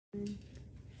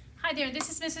Hi there, this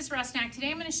is Mrs. Rusnak. Today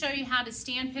I'm going to show you how to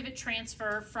stand pivot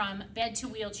transfer from bed to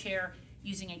wheelchair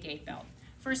using a gait belt.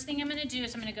 First thing I'm going to do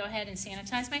is I'm going to go ahead and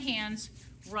sanitize my hands,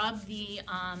 rub the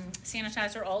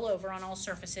sanitizer all over on all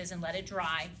surfaces and let it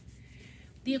dry.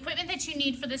 The equipment that you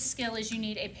need for this skill is you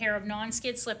need a pair of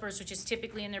non-skid slippers, which is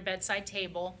typically in their bedside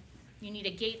table. You need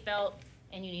a gait belt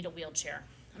and you need a wheelchair.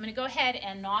 I'm going to go ahead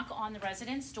and knock on the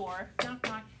resident's door. Knock,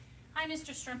 knock. Hi,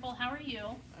 Mr. Strimple, how are you?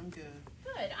 I'm good.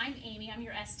 Good, I'm Amy, I'm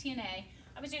your STNA.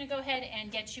 I was gonna go ahead and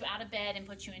get you out of bed and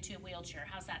put you into a wheelchair.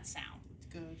 How's that sound?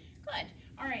 Good. Good,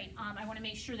 all right, I wanna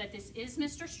make sure that this is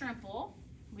Mr. Strimple,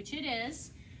 which it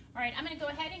is. All right, I'm gonna go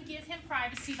ahead and give him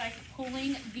privacy by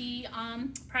pulling the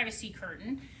privacy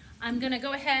curtain. I'm gonna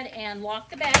go ahead and lock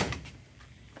the bed,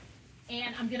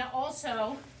 and I'm gonna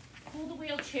also pull the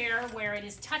wheelchair where it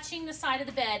is touching the side of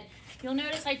the bed. You'll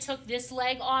notice I took this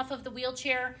leg off of the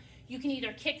wheelchair. You can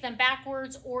either kick them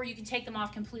backwards or you can take them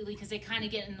off completely because they kind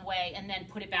of get in the way, and then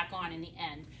put it back on in the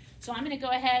end. So I'm going to go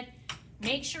ahead,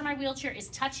 make sure my wheelchair is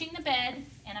touching the bed,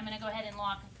 and I'm going to go ahead and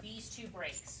lock these two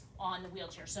brakes on the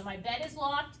wheelchair. So my bed is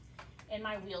locked and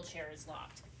my wheelchair is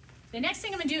locked. The next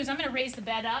thing I'm going to do is I'm going to raise the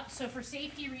bed up. So for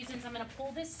safety reasons, I'm going to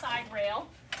pull this side rail,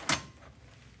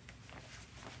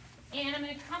 and I'm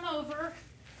going to come over,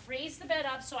 raise the bed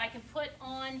up so I can put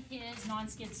on his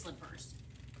non-skid slippers.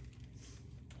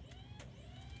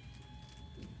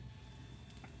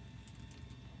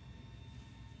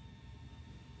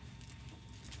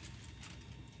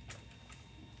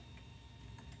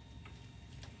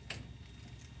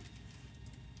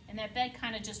 And that bed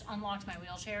kind of just unlocked my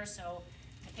wheelchair, so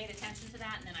I paid attention to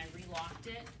that and then I relocked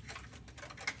it.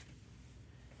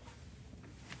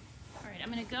 All right, I'm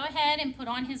going to go ahead and put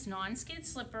on his non-skid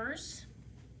slippers.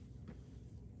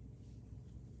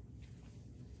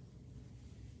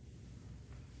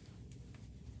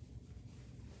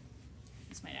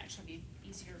 This might actually be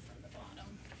easier from the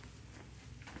bottom.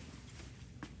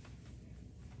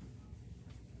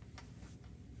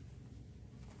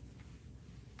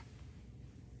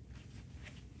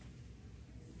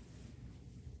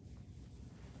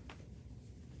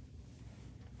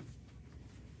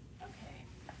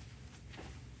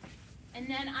 And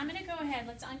then I'm going to go ahead,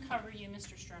 let's uncover you,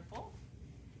 Mr. Strimple.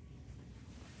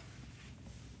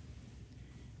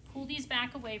 Pull these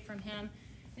back away from him.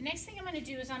 The next thing I'm going to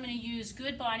do is I'm going to use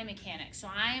good body mechanics. So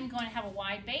I am going to have a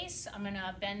wide base. I'm going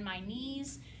to bend my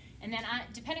knees. And then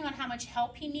depending on how much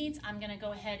help he needs, I'm going to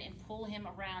go ahead and pull him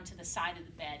around to the side of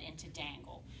the bed and to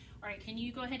dangle. All right, can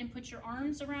you go ahead and put your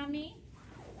arms around me?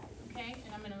 Okay,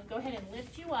 and I'm going to go ahead and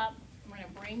lift you up. I'm going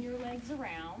to bring your legs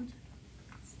around.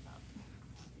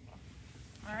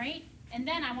 All right, and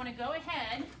then I want to go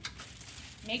ahead,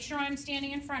 make sure I'm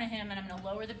standing in front of him, and I'm going to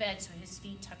lower the bed so his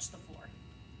feet touch the floor.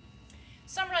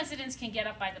 Some residents can get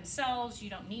up by themselves.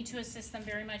 You don't need to assist them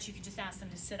very much. You can just ask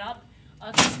them to sit up.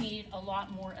 Others need a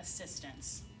lot more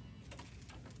assistance.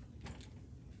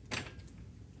 Okay,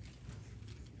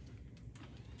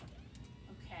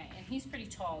 and he's pretty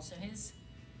tall, so his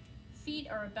feet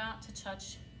are about to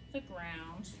touch the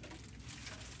ground.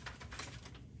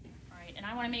 And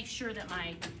I want to make sure that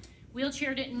my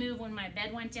wheelchair didn't move when my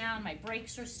bed went down. My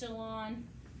brakes are still on.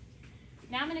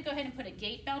 Now I'm going to go ahead and put a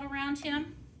gait belt around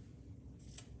him.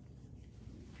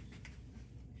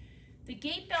 The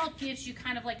gait belt gives you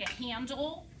kind of like a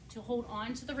handle to hold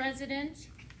on to the resident.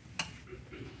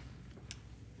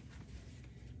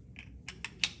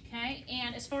 Okay,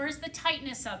 and as far as the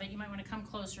tightness of it, you might want to come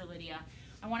closer, Lydia.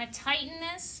 I want to tighten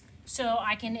this so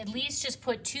I can at least just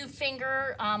put 2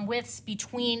 finger widths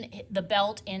between the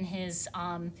belt and his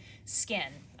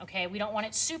skin. Okay, we don't want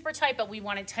it super tight, but we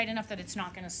want it tight enough that it's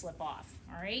not going to slip off.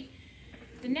 All right.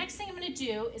 The next thing I'm going to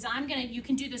do is you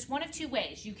can do this one of 2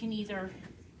 ways. You can either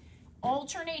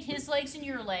alternate his legs and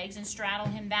your legs and straddle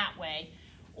him that way,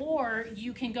 or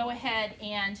you can go ahead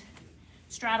and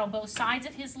straddle both sides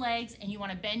of his legs, and you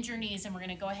want to bend your knees, and we're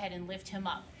going to go ahead and lift him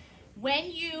up.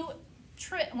 When you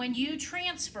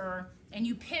transfer and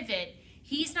you pivot,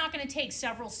 he's not going to take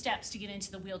several steps to get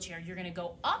into the wheelchair. You're going to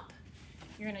go up,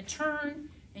 you're going to turn,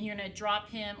 and you're going to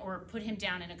drop him or put him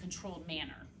down in a controlled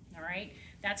manner. All right,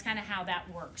 that's kind of how that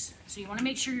works. So you want to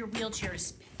make sure your wheelchair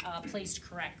is placed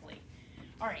correctly.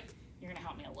 All right, you're going to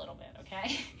help me a little bit,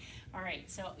 okay? All right,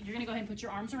 so you're going to go ahead and put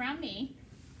your arms around me,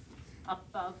 up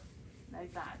above,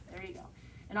 like that. There you go.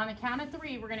 And on the count of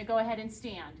 3, we're going to go ahead and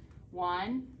stand.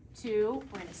 1, 2,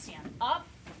 we're going to stand up.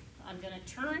 I'm going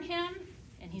to turn him,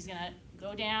 and he's going to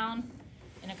go down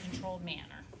in a controlled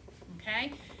manner,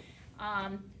 okay?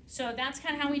 So that's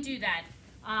kind of how we do that.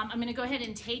 I'm going to go ahead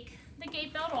and take the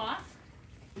gait belt off,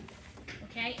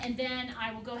 okay? And then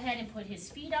I will go ahead and put his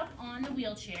feet up on the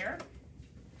wheelchair.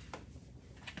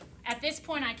 At this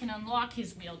point, I can unlock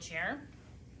his wheelchair.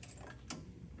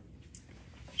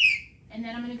 And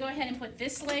then I'm going to go ahead and put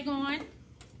this leg on,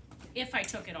 if I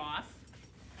took it off.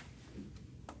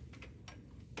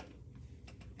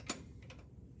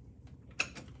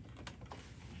 Okay.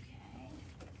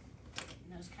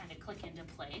 And those kind of click into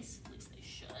place, at least they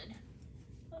should.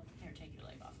 Oh, here, take your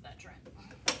leg off of that, Trent.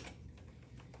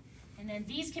 And then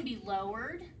these can be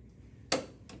lowered.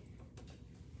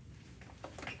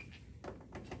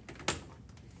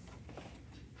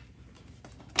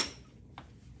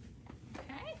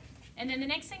 And then the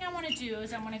next thing I want to do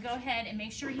is I want to go ahead and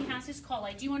make sure he has his call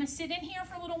light. Do you want to sit in here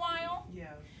for a little while? Yeah.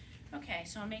 Okay,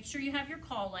 so I'll make sure you have your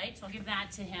call light, so I'll give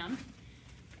that to him.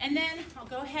 And then I'll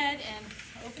go ahead and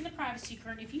open the privacy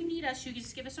curtain. If you need us, you can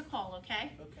just give us a call,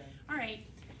 okay? Okay. All right.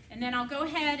 And then I'll go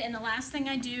ahead and the last thing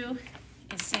I do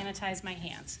is sanitize my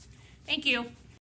hands. Thank you.